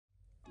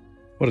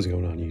What is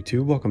going on,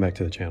 YouTube? Welcome back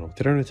to the channel.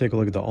 Today I'm going to take a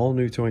look at the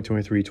all-new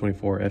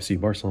 2023-24 FC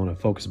Barcelona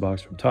Focus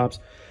box from Topps.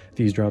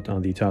 These dropped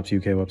on the Topps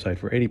UK website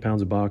for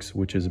 £80 a box,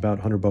 which is about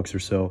 $100 or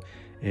so,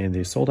 and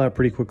they sold out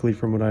pretty quickly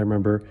from what I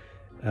remember.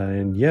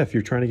 And yeah, if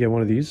you're trying to get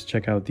one of these,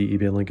 check out the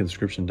eBay link in the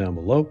description down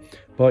below.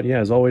 But yeah,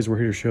 as always, we're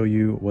here to show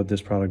you what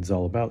this product is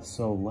all about.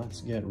 So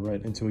let's get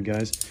right into it,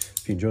 guys.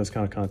 If you enjoy this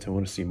kind of content and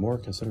want to see more,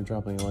 consider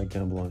dropping a like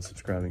down below and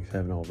subscribing if you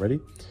haven't already.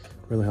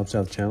 Really helps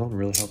out the channel,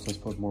 really helps us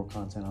put more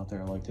content out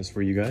there like this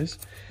for you guys.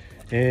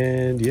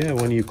 And yeah,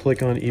 when you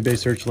click on eBay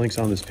search links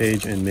on this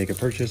page and make a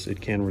purchase,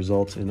 it can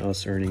result in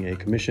us earning a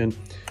commission,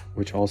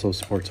 which also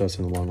supports us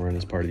in the long run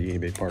as part of the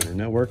eBay Partner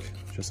Network.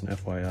 Just an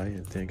FYI,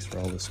 and thanks for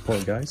all the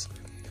support, guys.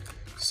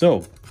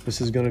 So this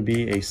is going to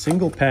be a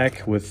single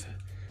pack with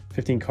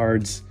 15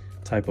 cards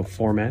type of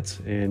format,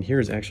 and here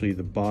is actually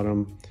the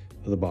bottom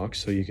of the box,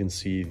 so you can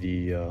see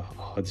the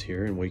odds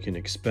here and what you can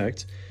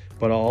expect.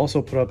 But I'll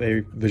also put up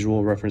a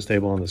visual reference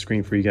table on the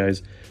screen for you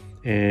guys.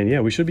 And yeah,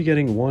 we should be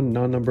getting one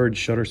non-numbered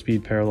shutter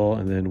speed parallel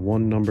and then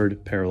one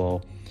numbered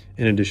parallel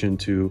in addition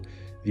to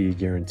the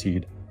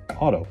guaranteed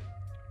auto.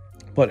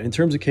 But in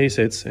terms of case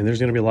hits, and there's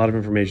going to be a lot of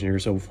information here,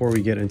 so before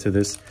we get into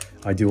this,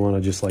 I do want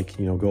to just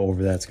go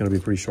over that. It's going to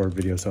be a pretty short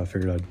video, so I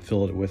figured I'd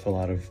fill it with a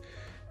lot of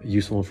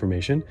useful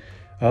information.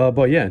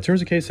 But yeah, in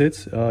terms of case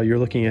hits, you're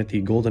looking at the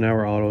golden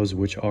hour autos,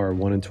 which are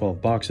 1 in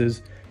 12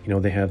 boxes.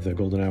 They have the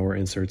golden hour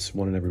inserts,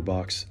 1 in every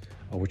box,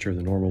 which are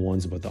the normal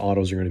ones, but the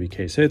autos are going to be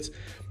case hits.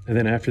 And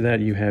then after that,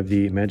 you have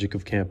the Magic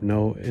of Camp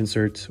No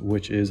insert,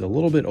 which is a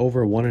little bit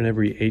over 1 in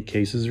every 8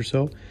 cases or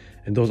so.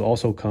 And those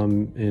also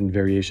come in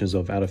variations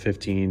of out of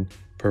 15,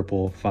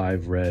 purple,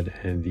 5 red,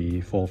 and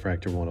the full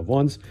fractor 1 of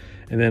 1s.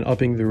 And then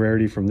upping the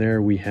rarity from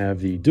there, we have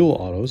the dual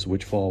autos,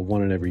 which fall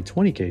 1 in every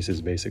 20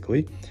 cases,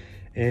 basically.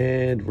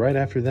 And right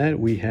after that,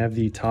 we have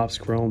the Topps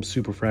Chrome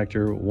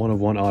Superfractor 1 of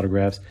 1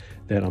 autographs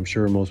that I'm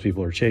sure most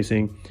people are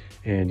chasing.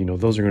 And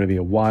those are going to be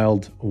a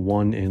wild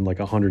 1 in like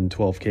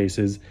 112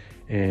 cases.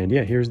 And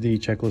yeah, here's the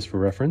checklist for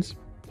reference.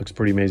 Looks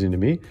pretty amazing to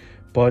me.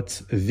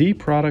 But the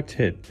product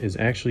hit is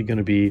actually going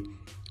to be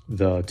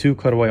the 2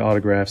 cutaway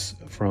autographs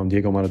from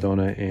Diego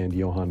Maradona and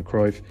Johan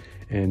Cruyff.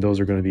 And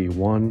those are going to be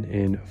 1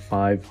 in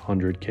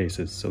 500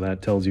 cases. So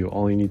that tells you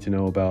all you need to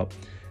know about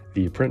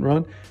the print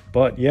run.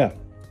 But yeah,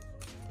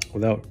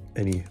 without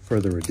any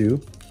further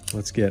ado,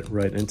 let's get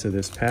right into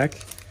this pack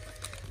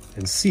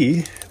and see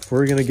if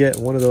we're going to get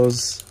one of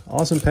those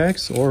awesome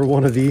packs or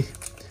one of the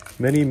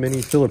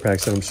many filler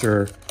packs that I'm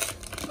sure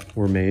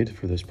were made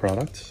for this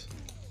product.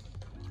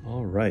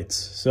 All right,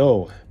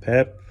 so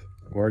Pep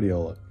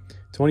Guardiola,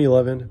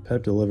 2011,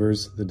 Pep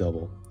delivers the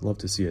double. Love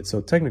to see it.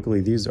 So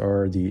technically these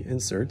are the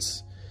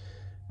inserts.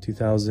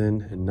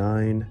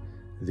 2009,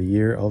 the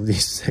year of the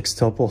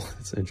sextuple.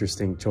 It's an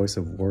interesting choice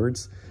of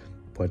words,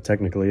 but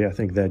technically I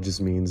think that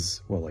just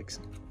means, well, like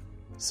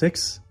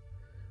 6.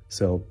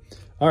 So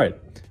all right,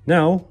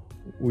 now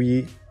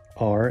we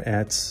are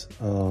at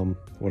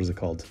what is it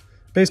called,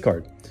 base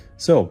card.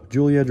 So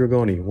Giulia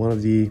Dragoni, one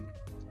of the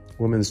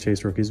women's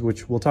chase rookies,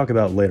 which we'll talk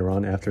about later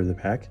on after the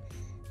pack.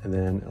 And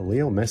then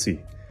Leo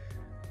Messi.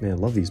 Man,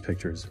 love these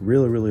pictures.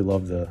 Really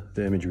love the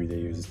imagery they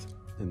used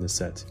in this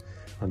set.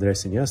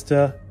 Andres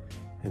Iniesta,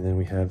 and then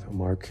we have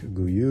Marc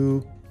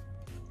Guiu,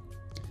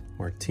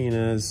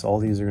 Martinez. All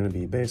these are going to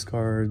be base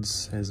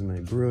cards. Esme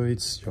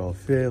Bruitz, Joao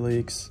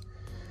Felix,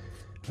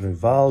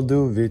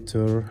 Rivaldo,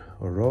 Vitor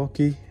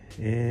Roque,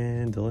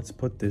 and let's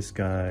put this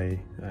guy,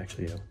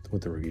 actually, yeah,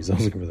 with the rookies. I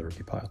was looking for the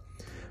rookie pile.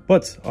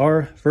 But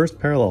our first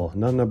parallel,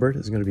 non-numbered,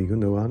 is going to be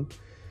Gundogan,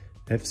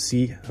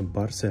 FC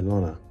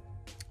Barcelona.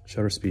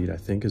 Shutter speed, I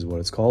think, is what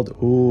it's called.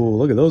 Ooh,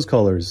 look at those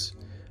colors.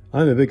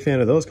 I'm a big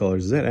fan of those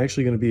colors. Is that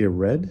actually going to be a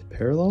red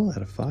parallel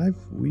out of 5?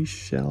 We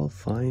shall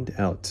find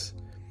out.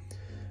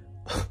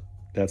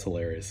 That's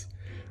hilarious.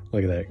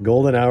 Look at that.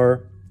 Golden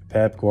Hour,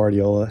 Pep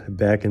Guardiola,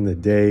 back in the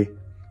day.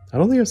 I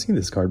don't think I've seen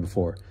this card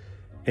before.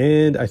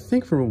 And I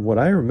think from what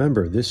I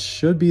remember, this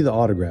should be the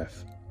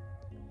autograph.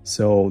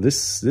 So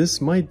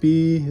this might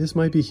be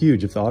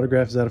huge if the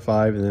autograph is out of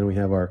 5, and then we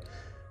have our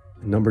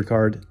numbered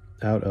card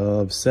out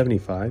of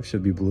 75.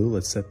 Should be blue.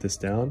 Let's set this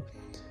down.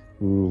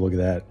 Ooh, look at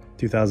that.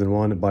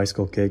 2001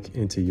 bicycle kick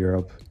into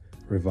Europe,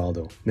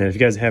 Rivaldo. Man, if you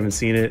guys haven't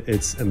seen it,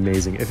 it's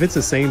amazing. If it's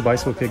the same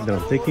bicycle kick that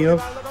I'm thinking of,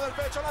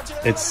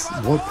 it's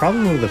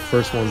probably one of the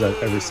first ones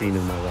I've ever seen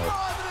in my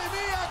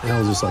life. And I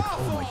was just like,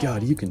 oh my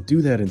God, you can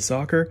do that in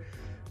soccer?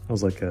 I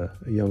was like a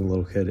young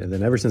little kid. And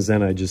then ever since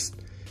then, I just,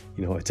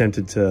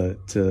 attempted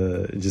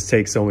to just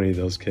take so many of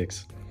those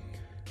kicks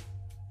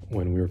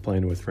when we were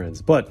playing with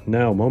friends. But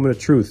now, moment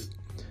of truth.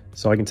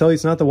 So I can tell you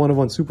it's not the 1 of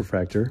 1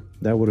 Superfractor.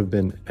 That would have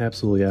been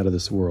absolutely out of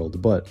this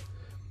world. But,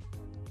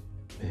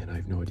 man, I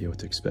have no idea what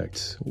to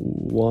expect.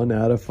 1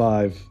 out of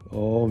 5.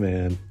 Oh,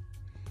 man.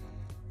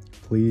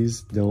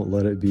 Please don't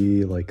let it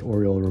be like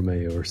Oriol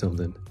Romeo or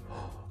something.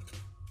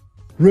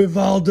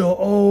 Rivaldo,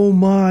 oh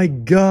my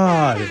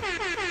God.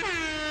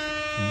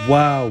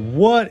 Wow,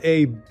 what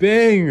a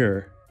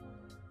banger.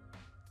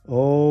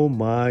 Oh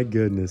my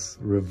goodness.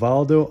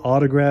 Rivaldo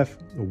autograph,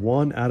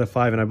 1 out of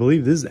 5. And I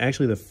believe this is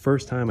actually the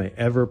first time I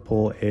ever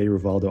pull a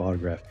Rivaldo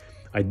autograph.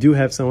 I do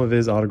have some of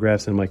his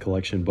autographs in my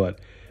collection, but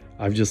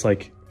I've just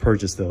like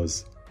purchased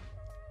those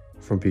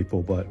from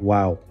people. But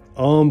wow,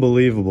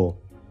 unbelievable.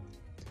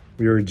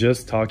 We were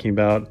just talking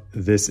about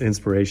this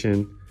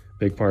inspiration,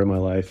 big part of my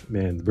life.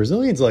 Man, the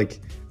Brazilians, like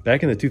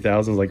back in the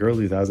 2000s, like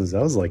early 2000s,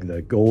 that was like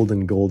the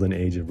golden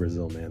age of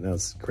Brazil, man. That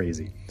was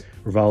crazy.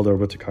 Rivaldo,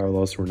 Roberto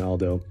Carlos,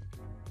 Ronaldo.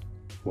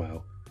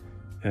 Wow,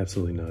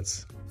 absolutely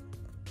nuts.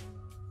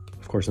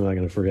 Of course, I'm not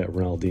going to forget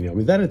Ronaldinho. I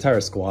mean, that entire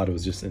squad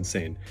was just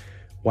insane.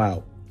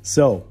 Wow.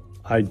 So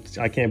I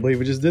can't believe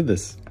we just did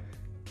this.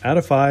 Out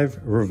of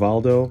 5,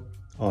 Rivaldo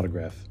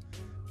autograph.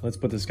 Let's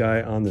put this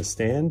guy on the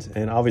stand.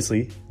 And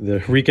obviously, the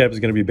recap is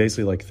going to be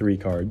basically like 3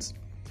 cards.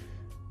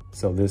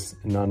 So this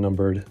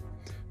non-numbered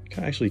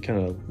actually kind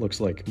of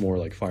looks like more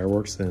like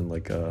fireworks than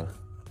like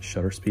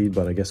shutter speed.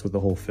 But I guess with the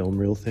whole film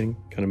reel thing,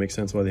 kind of makes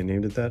sense why they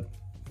named it that.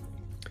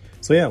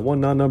 So yeah, 1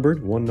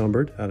 non-numbered, 1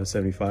 numbered out of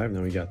 75. And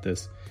then we got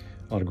this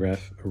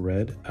autograph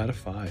red out of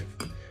 5.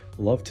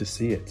 Love to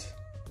see it.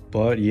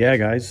 But yeah,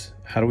 guys,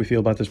 how do we feel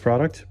about this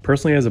product?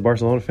 Personally, as a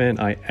Barcelona fan,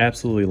 I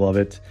absolutely love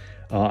it.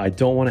 I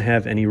don't want to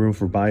have any room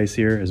for bias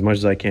here as much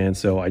as I can.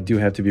 So I do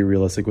have to be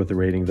realistic with the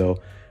rating though,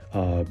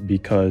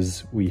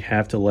 because we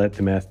have to let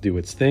the math do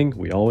its thing.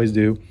 We always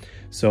do.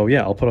 So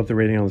yeah, I'll put up the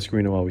rating on the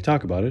screen while we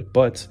talk about it.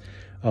 But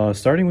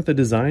starting with the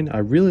design, I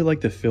really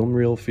like the film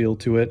reel feel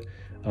to it.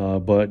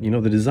 But you know,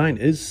 the design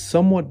is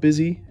somewhat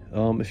busy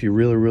if you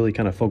really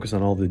kind of focus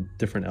on all the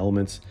different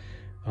elements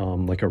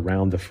like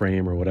around the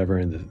frame or whatever,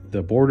 and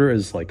the border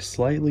is like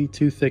slightly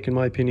too thick in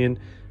my opinion.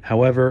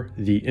 However,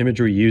 the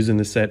imagery used in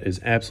the set is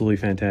absolutely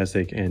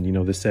fantastic, and you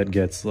know, this set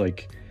gets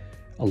like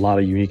a lot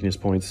of uniqueness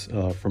points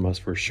from us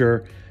for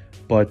sure.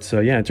 But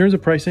yeah, in terms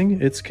of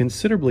pricing, it's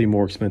considerably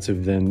more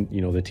expensive than,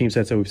 you know, the team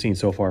sets that we've seen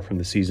so far from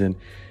the season,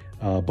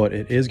 but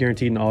it is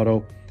guaranteed in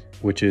auto,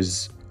 which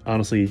is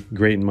honestly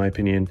great in my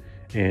opinion.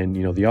 And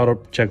you know, the auto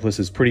checklist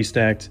is pretty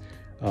stacked,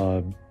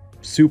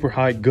 super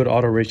high good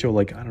auto ratio,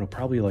 like I don't know,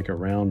 probably like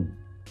around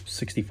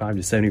 65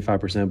 to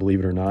 75%, believe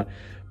it or not.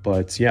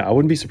 But yeah, I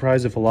wouldn't be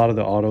surprised if a lot of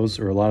the autos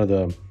or a lot of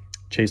the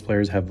chase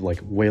players have like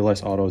way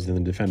less autos than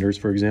the defenders,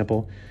 for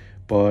example.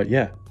 But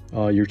yeah,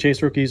 your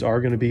chase rookies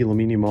are going to be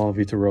Lamine Yamal,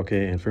 Vitor Roque,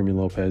 and Fermin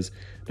Lopez.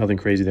 Nothing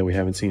crazy that we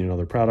haven't seen in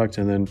other products.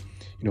 And then,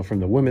 you know, from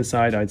the women's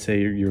side, I'd say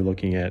you're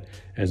looking at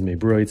Esme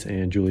Bruitz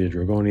and Julia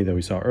Dragoni that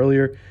we saw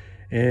earlier.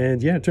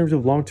 And yeah, in terms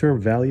of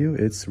long-term value,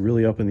 it's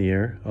really up in the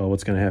air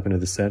what's going to happen to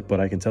the set. But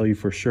I can tell you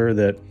for sure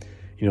that,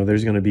 you know,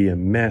 there's going to be a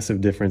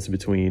massive difference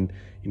between,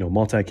 you know,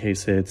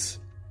 multi-case hits,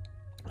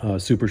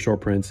 super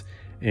short prints,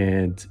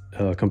 and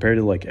compared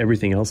to like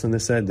everything else in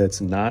this set that's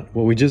not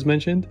what we just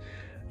mentioned.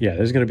 Yeah,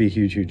 there's going to be a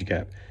huge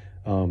gap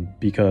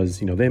because,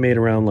 you know, they made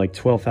around like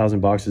 12,000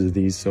 boxes of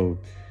these. So,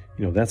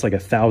 you know, that's like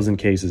 1,000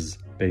 cases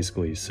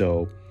basically.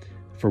 So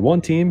for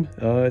one team,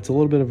 it's a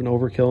little bit of an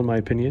overkill in my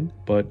opinion,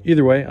 but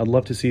either way, I'd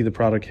love to see the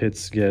product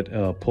hits get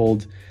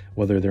pulled,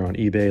 whether they're on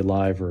eBay,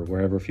 Live, or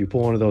wherever. If you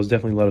pull one of those,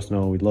 definitely let us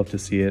know. We'd love to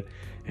see it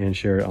and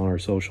share it on our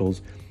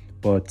socials.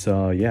 But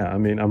yeah, I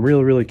mean, I'm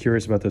really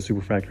curious about the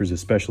super factors,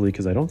 especially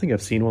because I don't think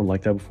I've seen one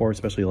like that before,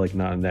 especially like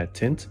not in that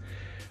tint.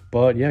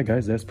 But yeah,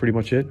 guys, that's pretty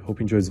much it. Hope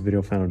you enjoyed this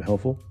video, found it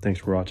helpful.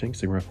 Thanks for watching.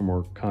 Stick around for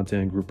more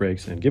content, group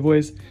breaks, and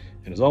giveaways.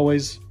 And as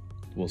always,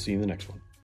 we'll see you in the next one.